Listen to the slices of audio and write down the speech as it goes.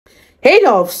Hey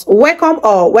loves, welcome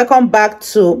or welcome back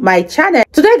to my channel.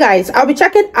 Today guys, I'll be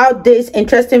checking out this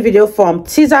interesting video from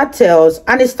Teaser Tales,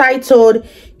 and it's titled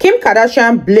Kim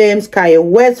Kardashian blames Kanye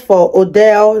West for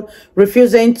Odell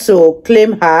refusing to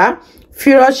claim her.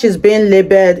 Furious she's being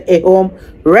labeled a home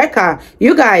wrecker.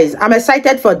 You guys, I'm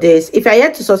excited for this. If you're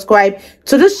yet to subscribe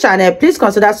to this channel, please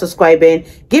consider subscribing.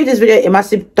 Give this video a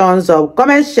massive thumbs up,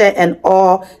 comment, share, and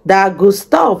all that good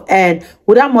stuff. And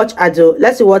without much ado,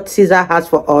 let's see what Teaser has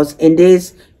for us in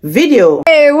this video.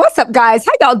 Hey, what's up guys?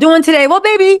 How y'all doing today? Well,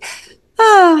 baby,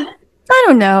 I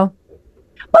don't know.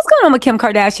 What's going on with Kim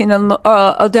Kardashian and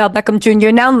Odell Beckham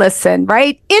Jr.? Now listen,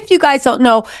 right? If you guys don't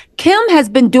know, Kim has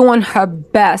been doing her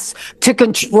best to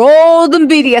control the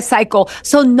media cycle,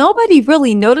 so nobody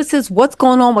really notices what's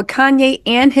going on with Kanye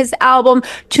and his album.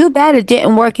 Too bad it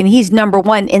didn't work, and he's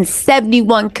 #1 in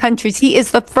 71 countries. He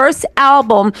is the first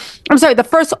the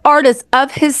first artist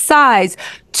of his size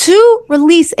to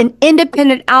release an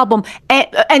independent album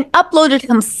and upload it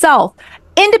himself.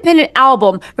 Independent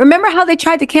album. Remember how they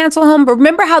tried to cancel him?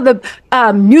 Remember how the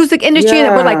music industry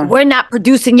were like, we're not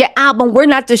producing your album, we're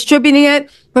not distributing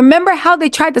it? Remember how they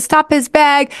tried to stop his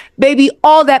bag? Baby,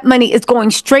 all that money is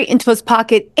going straight into his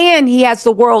pocket, and he has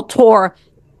the world tour.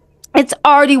 It's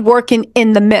already working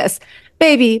in the mist,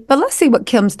 baby. But let's see what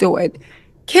Kim's doing.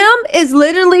 Kim is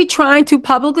literally trying to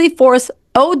publicly force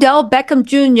Odell Beckham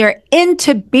Jr.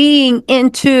 into being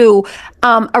into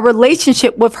a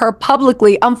relationship with her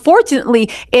publicly. Unfortunately,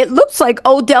 it looks like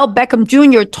Odell Beckham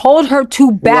Jr. told her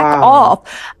to back off.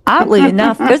 Oddly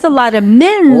enough, there's a lot of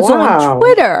men's on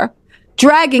Twitter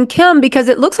dragging Kim because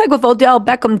it looks like with Odell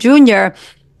Beckham Jr.,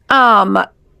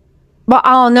 well,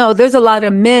 I don't know. There's a lot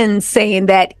of men saying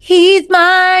that he's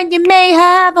mine. You may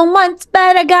have him once,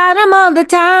 but I got him all the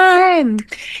time.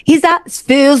 He's out.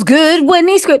 Feels good when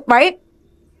he's good, right?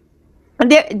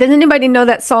 Does anybody know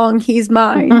that song, He's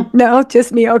Mine? No,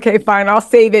 just me. Okay, fine. I'll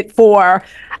save it for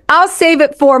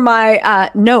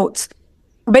my notes.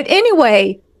 But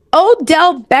anyway,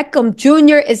 Odell Beckham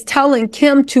Jr. is telling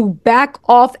Kim to back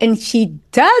off, and she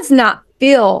does not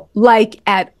feel like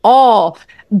at all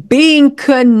being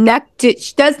connected.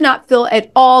 She does not feel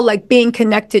at all like being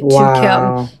connected to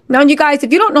Kim. Now, you guys,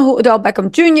 if you don't know who Odell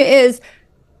Beckham Jr. is,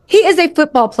 he is a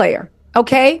football player,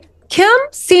 okay? Kim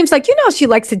seems like, she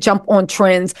likes to jump on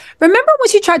trends. Remember when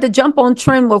she tried to jump on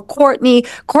trend with Courtney?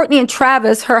 Courtney and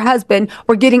Travis, her husband,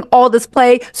 were getting all this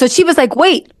play. So she was like,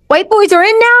 wait, white boys are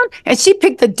in now? And she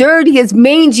picked the dirtiest,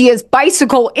 mangiest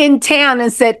bicycle in town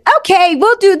and said, okay,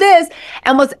 we'll do this.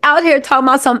 And was out here talking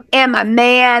about and my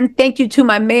man, thank you to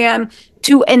my man,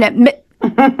 to an admit.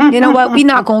 You know what? We're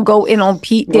not going to go in on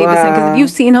Pete Davidson, because if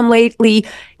you've seen him lately,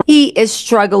 he is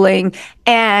struggling.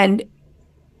 And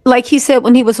like he said,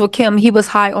 when he was with Kim, he was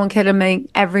high on ketamine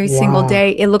every single day.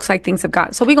 It looks like things have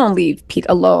gotten. So we're going to leave Pete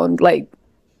alone. Like,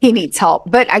 he needs help.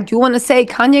 But I do want to say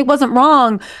Kanye wasn't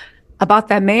wrong about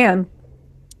that man.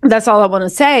 That's all I want to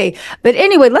say. But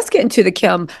anyway, let's get into the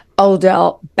Kim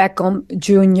Odell Beckham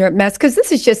Jr. mess, because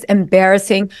this is just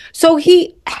embarrassing. So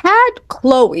he had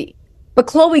Chloe, but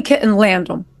Chloe couldn't land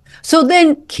him. So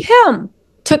then Kim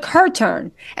took her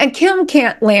turn, and Kim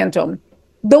can't land him.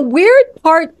 The weird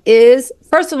part is,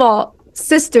 first of all,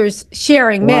 sisters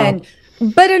sharing men.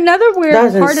 But another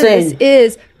weird part of this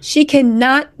is she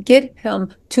cannot get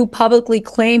him to publicly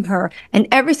claim her. And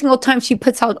every single time she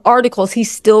puts out articles, he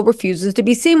still refuses to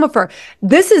be seen with her.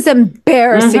 This is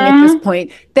embarrassing at this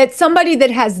point, that somebody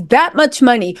that has that much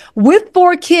money with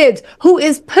 4 kids, who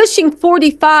is pushing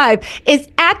 45, is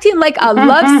acting like a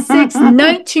lovesick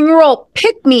 19-year-old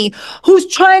pick-me who's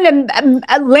trying to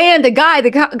land a guy that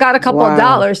got a couple of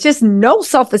dollars. Just no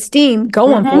self-esteem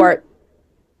going for it.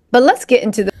 But let's get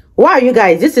into the Wow, you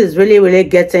guys, this is really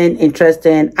getting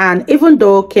interesting. And even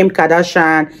though Kim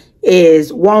Kardashian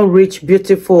is one rich,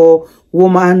 beautiful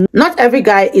woman, not every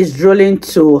guy is drooling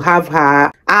to have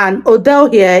her. And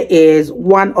Odell here is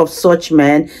one of such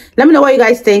men. Let me know what you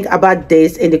guys think about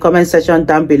this in the comment section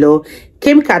down below.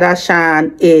 Kim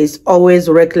Kardashian is always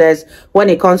reckless when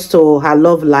it comes to her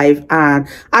love life, and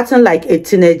acting like a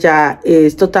teenager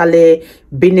is totally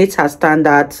beneath her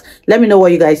standards. Let me know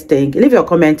what you guys think. Leave your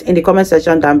comment in the comment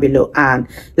section down below, and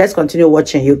let's continue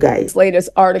watching, you guys. Latest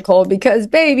article, because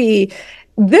baby,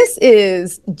 this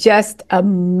is just a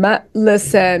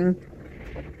listen.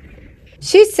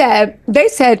 They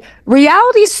said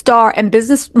reality star and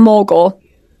business mogul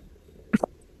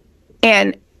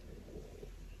and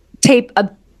P-tape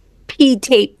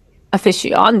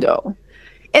aficionado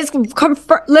is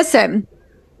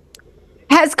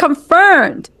has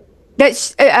confirmed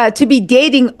that to be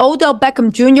dating Odell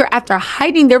Beckham Jr. after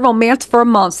hiding their romance for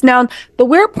months. Now, the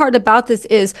weird part about this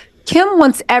is Kim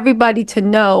wants everybody to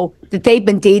know that they've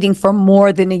been dating for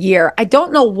more than a year. I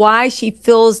don't know why she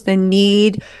feels the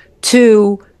need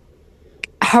to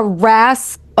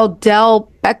harass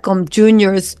Odell Beckham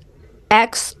Jr.'s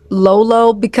ex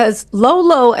Lolo, because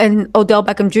Lolo and Odell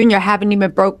Beckham Jr. haven't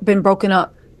even been broken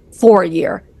up for a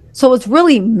year. So it's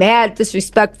really mad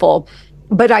disrespectful.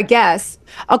 But I guess,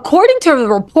 according to the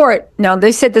report, now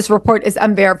they said this report is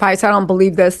unverified, so I don't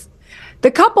believe this.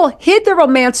 The couple hid their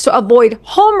romance to avoid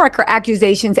homewrecker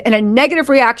accusations and a negative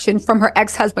reaction from her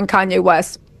ex-husband, Kanye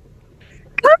West.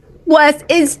 Kanye West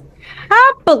is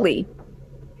happily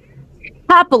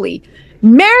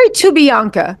married to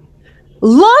Bianca,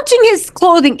 launching his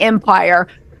clothing empire,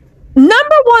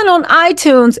 #1 on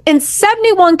iTunes in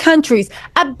 71 countries,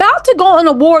 about to go on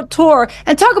a world tour,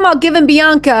 and talking about giving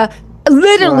Bianca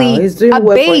literally a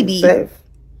baby.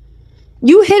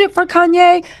 You hit it for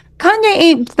Kanye? Kanye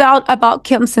ain't felt about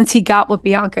Kim since he got with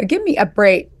Bianca. Give me a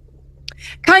break.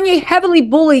 Kanye heavily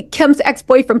bullied Kim's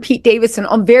ex-boyfriend, Pete Davidson,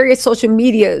 on various social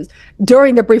medias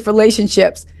during the brief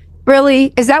relationships.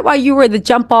 Really? Is that why you were the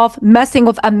jump off, messing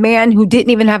with a man who didn't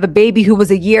even have a baby, who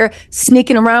was a year,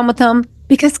 sneaking around with him?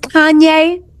 Because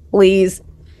Kanye, please.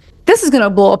 This is going to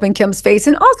blow up in Kim's face.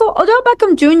 And also, Odell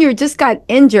Beckham Jr. just got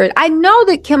injured. I know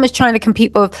that Kim is trying to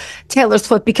compete with Taylor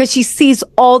Swift because she sees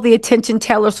all the attention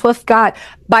Taylor Swift got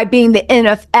by being the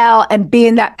NFL and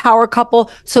being that power couple.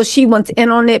 So she wants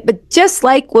in on it. But just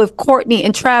like with Courtney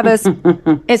and Travis,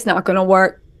 it's not going to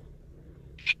work.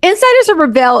 Insiders have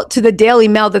revealed to the Daily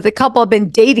Mail that the couple have been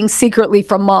dating secretly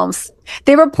for months.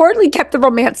 They reportedly kept the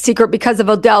romance secret because of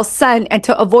Odell's son and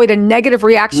to avoid a negative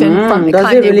reaction from the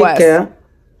Kanye West. Care?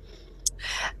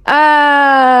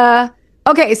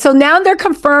 Okay, so now they're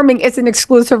confirming it's an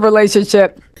exclusive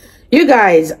relationship. You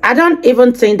guys, I don't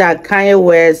even think that Kanye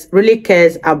West really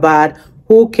cares about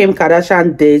who Kim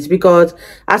Kardashian dates, because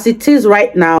as it is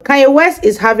right now, Kanye West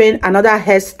is having another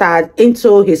head start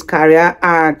into his career,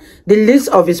 and the least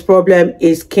of his problem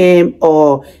is Kim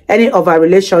or any of our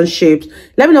relationships.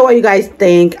 Let me know what you guys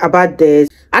think about this.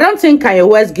 I don't think Kanye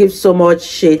West gives so much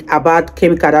shit about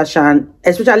Kim Kardashian,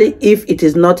 especially if it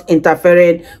is not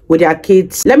interfering with their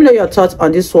kids. Let me know your thoughts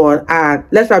on this one, and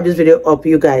let's wrap this video up,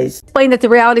 you guys. Explain that the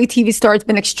reality TV star has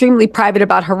been extremely private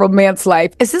about her romance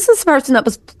life. Is this person that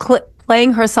was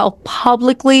playing herself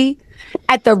publicly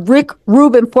at the Rick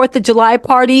Rubin 4th of July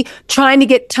party, trying to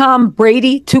get Tom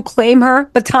Brady to claim her,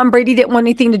 but Tom Brady didn't want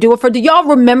anything to do with her? Do y'all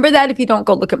remember that? If you don't,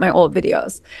 go look at my old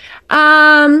videos.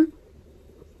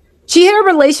 She hid her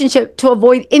relationship to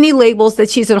avoid any labels that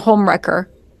she's a homewrecker.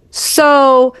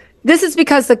 So this is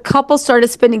because the couple started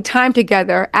spending time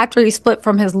together after he split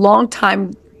from his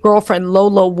longtime girlfriend,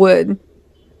 Lolo Wood.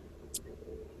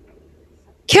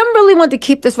 Kim really wanted to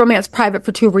keep this romance private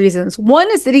for 2 reasons.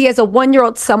 One is that he has a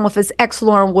 1-year-old son with his ex,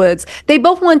 Lauren Woods. They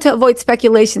both wanted to avoid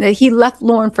speculation that he left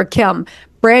Lauren for Kim,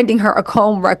 branding her a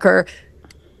homewrecker.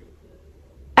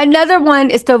 Another one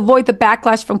is to avoid the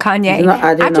backlash from Kanye.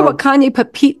 After what Kanye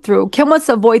put Pete through, Kim wants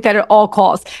to avoid that at all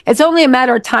costs. It's only a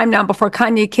matter of time now before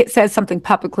Kanye says something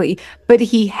publicly, but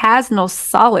he has no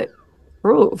solid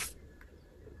proof.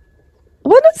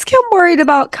 What is Kim worried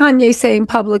about Kanye saying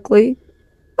publicly?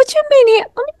 What you mean?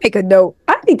 Let me make a note.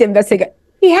 I need to investigate.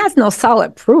 He has no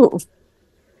solid proof.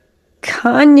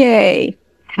 Kanye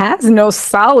has no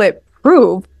solid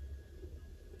proof.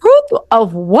 Proof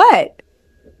of what?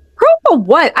 Proof of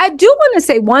what? I do want to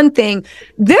say one thing.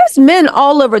 There's men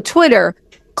all over Twitter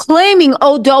claiming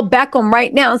Odell Beckham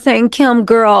right now, saying, Kim,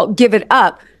 girl, give it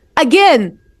up.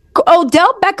 Again,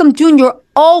 Odell Beckham Jr.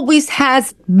 always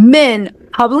has men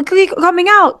publicly coming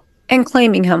out and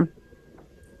claiming him.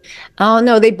 Oh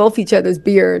no, they both each other's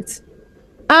beards.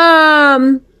 Yeah.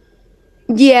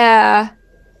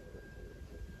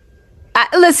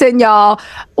 Listen, y'all,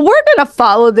 we're gonna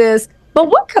follow this, but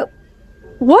what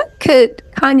could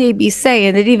Kanye be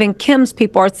saying that even Kim's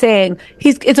people are saying?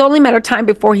 It's only a matter of time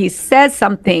before he says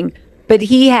something, but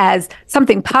he has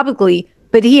something publicly,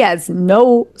 but he has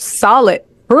no solid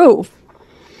proof.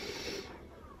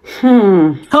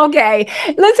 Okay,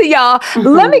 listen, y'all,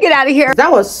 let me get out of here.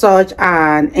 That was such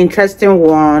an interesting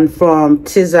one from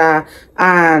Teaser,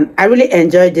 and I really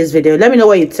enjoyed this video. Let me know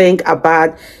what you think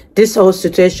about this whole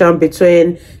situation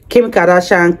between Kim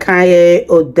Kardashian, Kanye,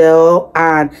 Odell,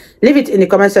 and leave it in the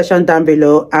comment section down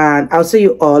below, and I'll see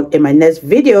you all in my next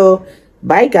video.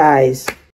 Bye, guys.